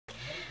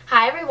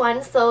Hi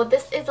everyone, so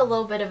this is a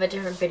little bit of a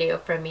different video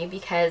from me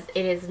because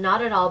it is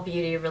not at all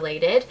beauty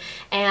related,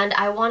 and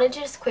I wanted to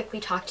just quickly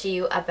talk to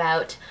you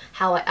about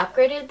how I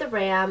upgraded the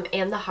RAM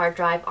and the hard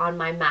drive on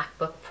my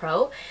MacBook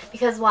Pro,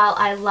 because while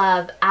I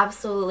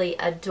absolutely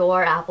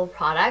adore Apple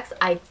products,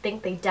 I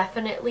think they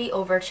definitely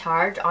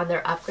overcharge on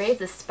their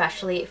upgrades,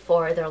 especially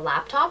for their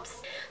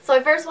laptops. So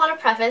I first want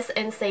to preface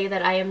and say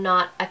that I am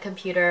not a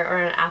computer or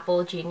an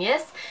Apple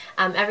genius.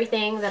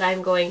 Everything that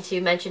I'm going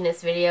to mention in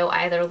this video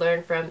I either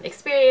learned from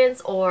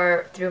experience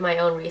or through my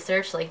own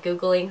research, like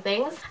Googling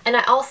things. And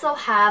I also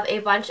have a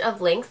bunch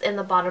of links in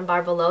the bottom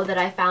bar below that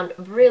I found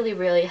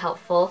really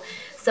helpful.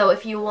 So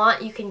if you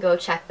want, you can go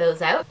check those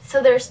out.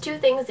 So there's two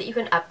things that you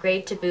can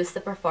upgrade to boost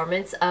the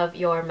performance of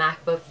your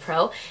MacBook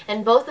Pro,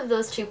 and both of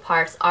those two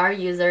parts are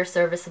user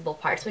serviceable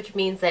parts, which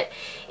means that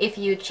if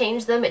you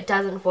change them, it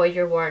doesn't void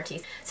your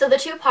warranties. So the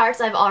two parts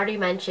I've already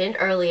mentioned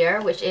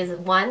earlier, which is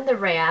one, the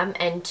RAM,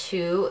 and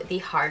two, the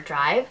hard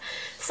drive.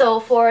 So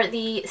for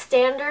the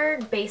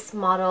standard base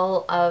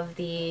model of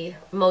the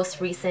most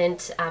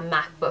recent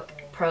MacBook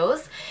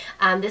Pros,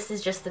 this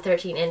is just the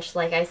 13-inch,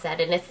 like I said,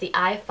 and it's the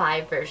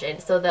i5 version.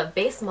 So the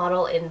base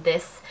model in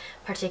this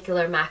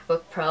particular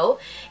MacBook Pro,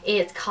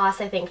 it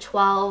costs I think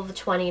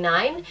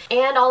 $12.29,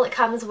 and all it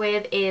comes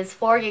with is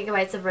 4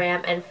 GB of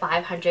RAM and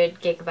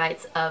 500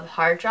 GB of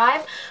hard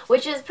drive,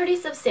 which is pretty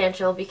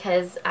substantial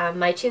because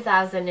my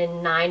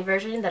 2009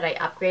 version that I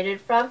upgraded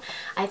from,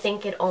 I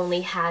think it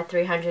only had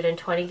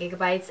 320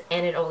 GB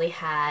and it only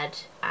had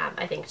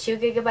I think 2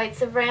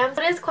 GB of RAM.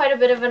 So it is quite a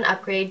bit of an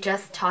upgrade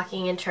just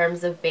talking in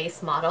terms of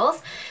base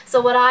models. So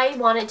what I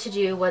wanted to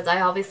do was I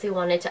obviously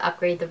wanted to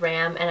upgrade the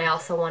RAM, and I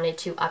also wanted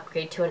to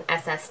upgrade to an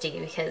SSD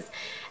because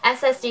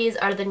SSDs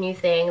are the new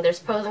thing. There's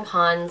pros and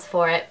cons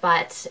for it,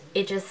 but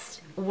it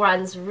just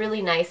runs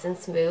really nice and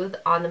smooth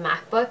on the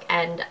MacBook,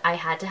 and I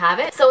had to have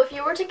it. So if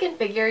you were to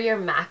configure your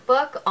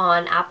MacBook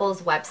on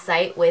Apple's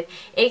website with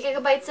 8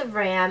 GB of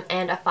RAM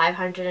and a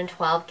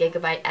 512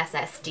 GB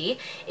SSD,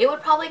 it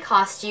would probably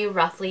cost you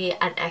roughly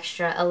an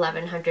extra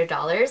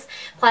 $1,100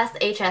 plus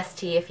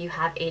HST if you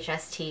have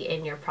HST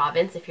in your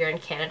province if you're in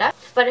Canada.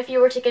 But if you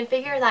were to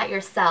configure that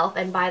yourself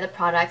and buy the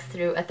products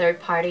through a third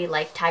party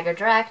like Tiger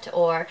Direct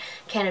or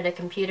Canada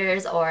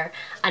Computers or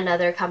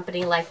another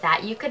company like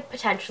that, you could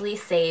potentially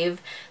save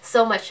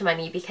so much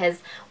money,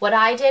 because what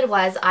I did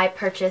was I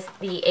purchased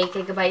the 8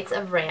 GB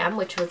of RAM,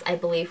 which was I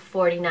believe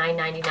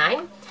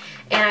 $49.99,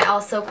 and I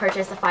also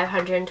purchased a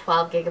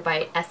 512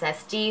 GB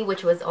SSD,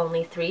 which was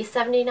only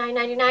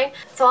 $379.99.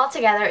 So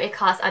altogether it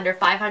cost under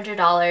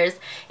 $500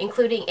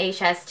 including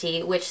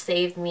HST, which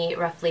saved me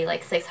roughly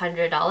like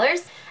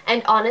 $600.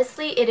 And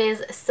honestly, it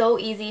is so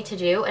easy to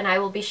do, and I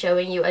will be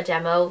showing you a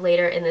demo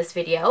later in this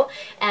video,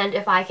 and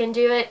if I can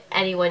do it,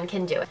 anyone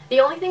can do it. The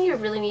only thing you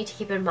really need to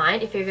keep in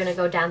mind if you're going to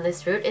go down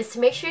this route is to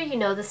make sure you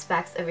know the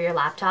specs of your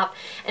laptop,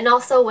 and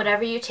also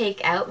whatever you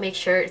take out, make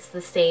sure it's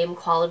the same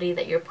quality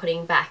that you're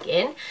putting back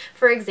in.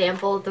 For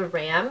example, the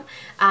RAM,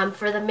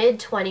 for the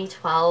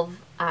mid-2012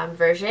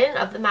 version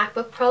of the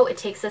MacBook Pro, it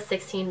takes a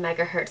 16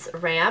 megahertz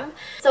RAM.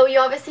 So you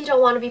obviously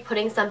don't want to be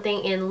putting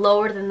something in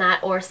lower than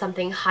that or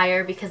something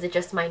higher, because it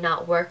just might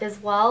not work as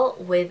well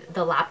with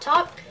the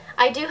laptop.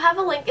 I do have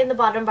a link in the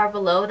bottom bar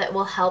below that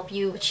will help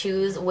you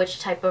choose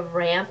which type of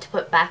RAM to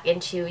put back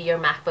into your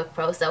MacBook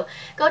Pro, so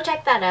go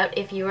check that out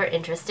if you are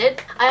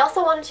interested. I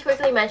also wanted to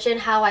quickly mention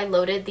how I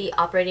loaded the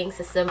operating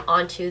system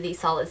onto the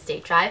solid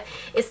state drive.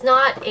 It's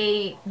not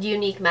a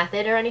unique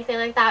method or anything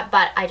like that,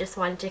 but I just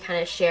wanted to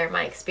kind of share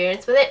my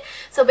experience with it.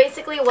 So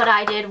basically what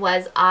I did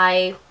was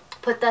I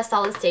put the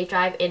solid state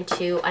drive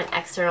into an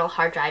external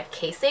hard drive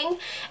casing,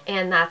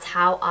 and that's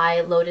how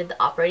I loaded the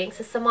operating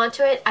system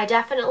onto it. I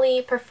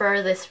definitely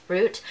prefer this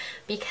route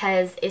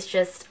because it's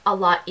just a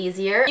lot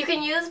easier. You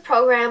can use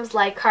programs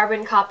like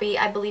Carbon Copy,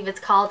 I believe it's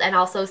called, and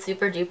also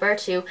SuperDuper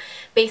to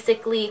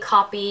basically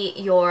copy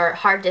your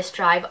hard disk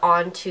drive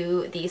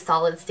onto the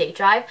solid state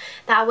drive.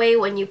 That way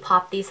when you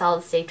pop the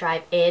solid state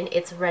drive in,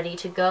 it's ready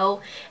to go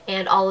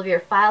and all of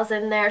your files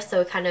in there, so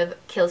it kind of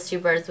kills two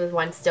birds with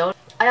one stone.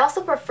 I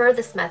also prefer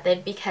this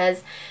method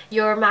because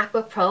your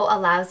MacBook Pro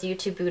allows you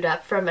to boot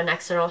up from an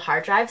external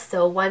hard drive.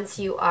 So once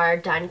you are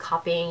done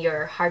copying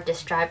your hard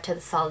disk drive to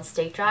the solid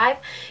state drive,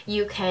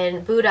 you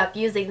can boot up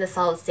using the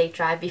solid state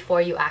drive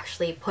before you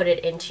actually put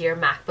it into your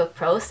MacBook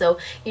Pro. So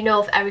you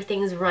know if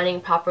everything's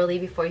running properly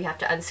before you have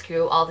to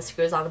unscrew all the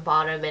screws on the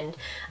bottom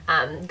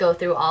and go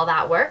through all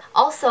that work.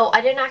 Also,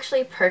 I didn't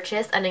actually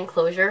purchase an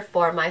enclosure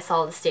for my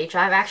solid state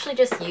drive. I actually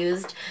just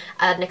used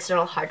an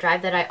external hard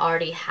drive that I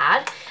already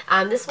had.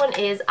 This one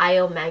is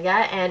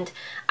iOmega, and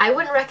I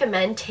wouldn't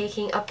recommend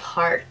taking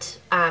apart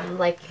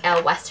like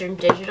a Western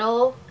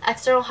Digital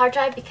external hard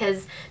drive,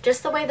 because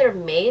just the way they're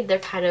made, they're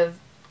kind of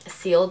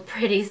sealed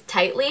pretty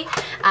tightly.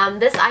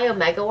 This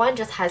iOmega one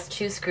just has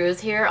 2 screws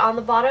here on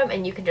the bottom,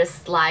 and you can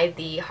just slide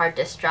the hard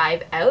disk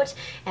drive out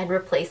and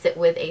replace it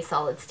with a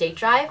solid state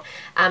drive.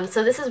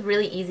 So this is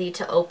really easy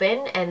to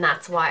open, and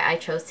that's why I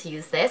chose to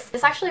use this.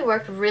 This actually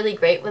worked really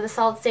great with a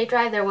solid state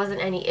drive. There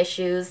wasn't any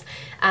issues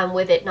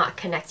with it not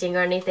connecting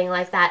or anything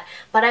like that,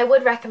 but I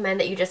would recommend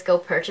that you just go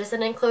purchase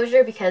an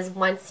enclosure, because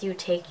once you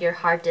take your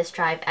hard disk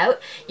drive out,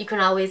 you can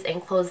always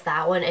enclose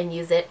that one and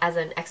use it as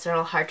an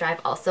external hard drive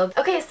also.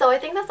 Okay, so I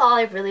think that's all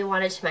I really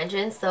wanted to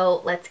mention,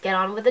 so let's get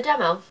on with the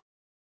demo.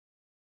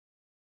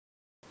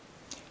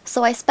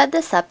 So I sped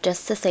this up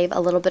just to save a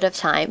little bit of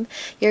time.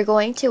 You're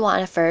going to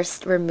want to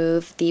first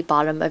remove the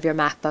bottom of your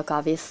MacBook,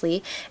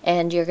 obviously,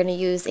 and you're going to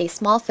use a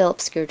small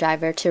Phillips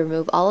screwdriver to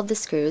remove all of the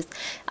screws.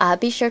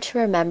 Be sure to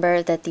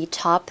remember that the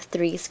top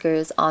 3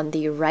 screws on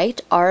the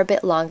right are a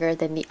bit longer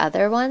than the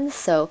other ones,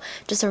 so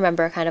just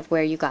remember kind of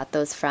where you got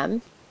those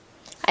from.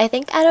 I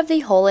think out of the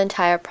whole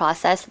entire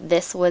process,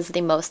 this was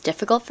the most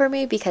difficult for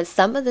me because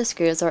some of the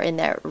screws were in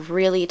there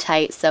really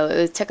tight, so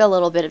it took a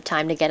little bit of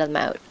time to get them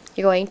out.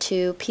 You're going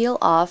to peel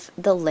off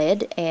the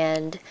lid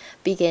and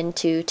begin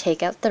to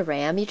take out the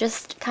RAM. You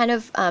just kind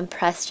of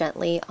press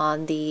gently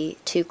on the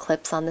 2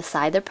 clips on the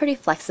side. They're pretty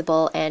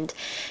flexible and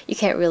you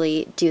can't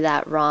really do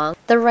that wrong.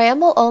 The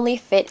RAM will only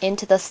fit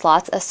into the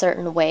slots a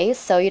certain way,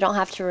 so you don't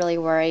have to really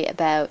worry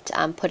about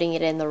putting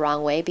it in the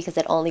wrong way because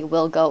it only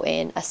will go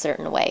in a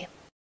certain way.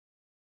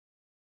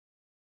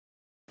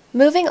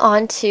 Moving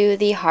on to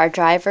the hard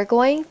drive, we're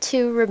going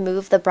to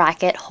remove the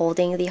bracket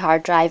holding the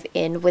hard drive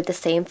in with the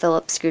same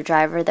Phillips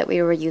screwdriver that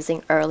we were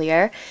using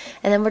earlier,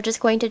 and then we're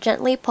just going to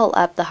gently pull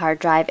up the hard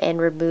drive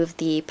and remove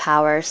the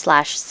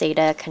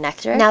power/SATA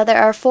connector. Now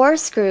there are 4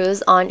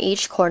 screws on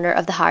each corner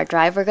of the hard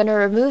drive. We're going to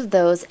remove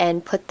those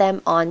and put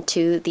them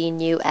onto the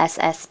new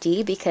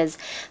SSD because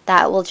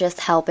that will just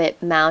help it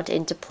mount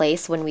into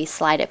place when we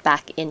slide it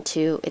back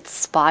into its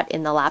spot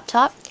in the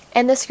laptop.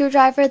 And the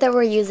screwdriver that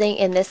we're using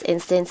in this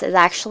instance is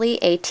actually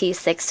a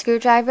T6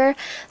 screwdriver,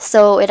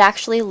 so it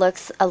actually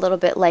looks a little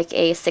bit like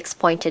a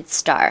 6-pointed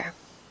star.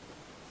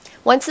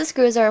 Once the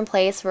screws are in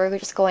place, we're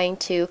just going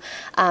to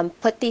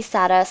put the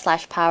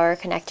SATA/power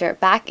connector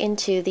back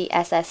into the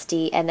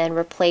SSD and then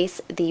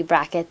replace the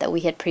bracket that we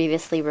had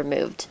previously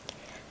removed.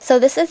 So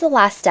this is the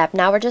last step.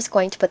 Now we're just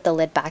going to put the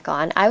lid back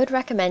on. I would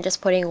recommend just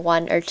putting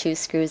 1 or 2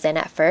 screws in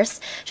at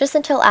first, just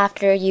until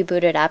after you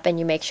boot it up and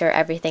you make sure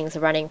everything's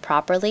running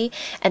properly.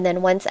 And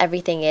then once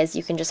everything is,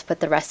 you can just put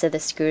the rest of the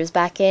screws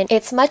back in.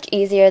 It's much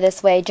easier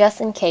this way,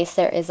 just in case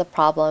there is a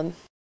problem.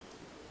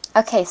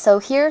 Okay, so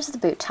here's the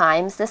boot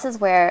times. This is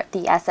where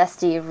the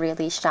SSD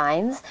really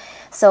shines.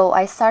 So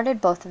I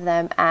started both of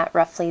them at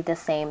roughly the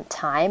same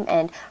time,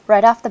 and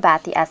right off the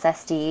bat the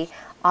SSD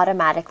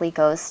automatically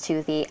goes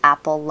to the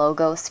Apple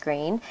logo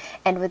screen,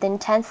 and within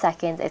 10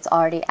 seconds it's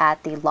already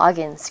at the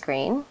login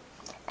screen,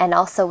 and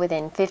also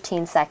within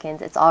 15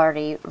 seconds it's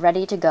already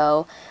ready to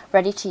go,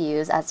 ready to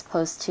use, as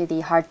opposed to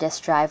the hard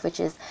disk drive, which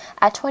is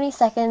at 20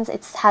 seconds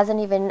it hasn't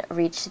even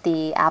reached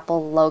the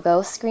Apple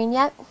logo screen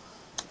yet.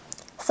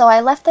 So I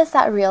left this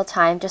at real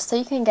time just so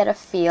you can get a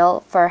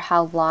feel for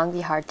how long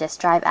the hard disk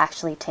drive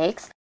actually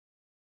takes.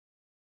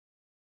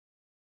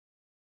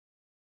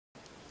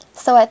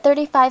 So at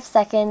 35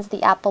 seconds,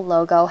 the Apple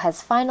logo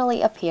has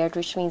finally appeared,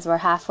 which means we're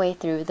halfway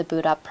through the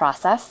boot up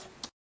process.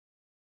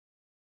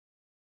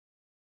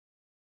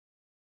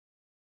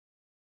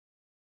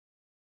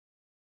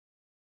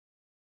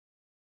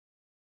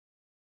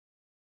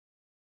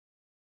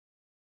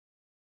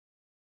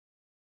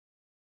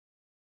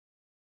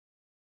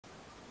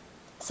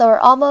 So we're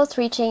almost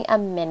reaching a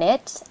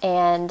minute,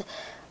 and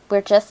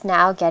we're just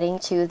now getting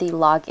to the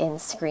login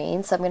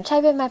screen. So I'm going to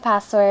type in my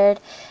password,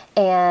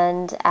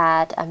 and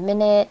at 1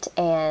 minute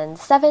and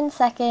 7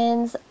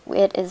 seconds,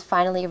 it is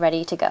finally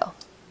ready to go.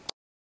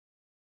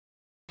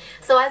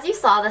 So as you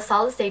saw, the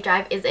solid state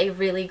drive is a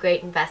really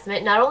great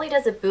investment. Not only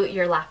does it boot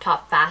your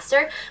laptop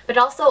faster, but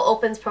also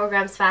opens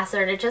programs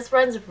faster, and it just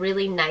runs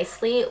really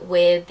nicely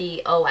with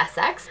the OS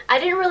X. I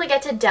didn't really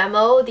get to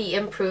demo the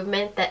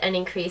improvement that an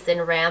increase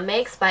in RAM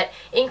makes, but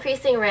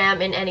increasing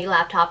RAM in any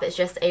laptop is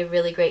just a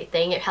really great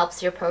thing. It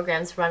helps your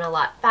programs run a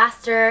lot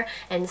faster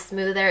and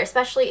smoother,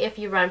 especially if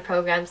you run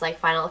programs like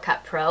Final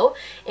Cut Pro.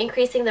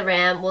 Increasing the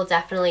RAM will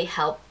definitely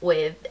help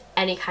with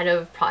any kind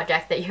of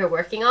project that you're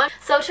working on.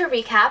 So to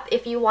recap,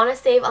 if you want to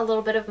save a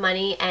little bit of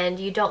money and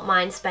you don't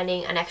mind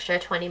spending an extra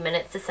 20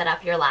 minutes to set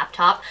up your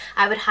laptop,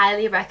 I would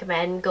highly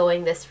recommend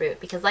going this route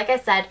because, like I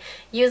said,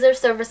 user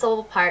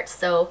serviceable parts,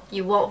 so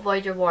you won't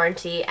void your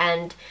warranty,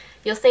 and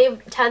you'll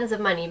save tons of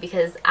money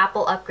because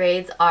Apple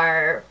upgrades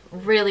are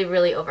really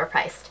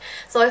overpriced.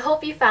 So I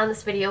hope you found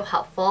this video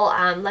helpful.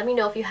 Let me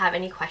know if you have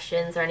any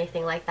questions or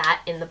anything like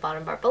that in the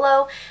bottom bar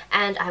below,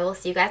 and I will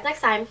see you guys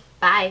next time.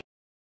 Bye!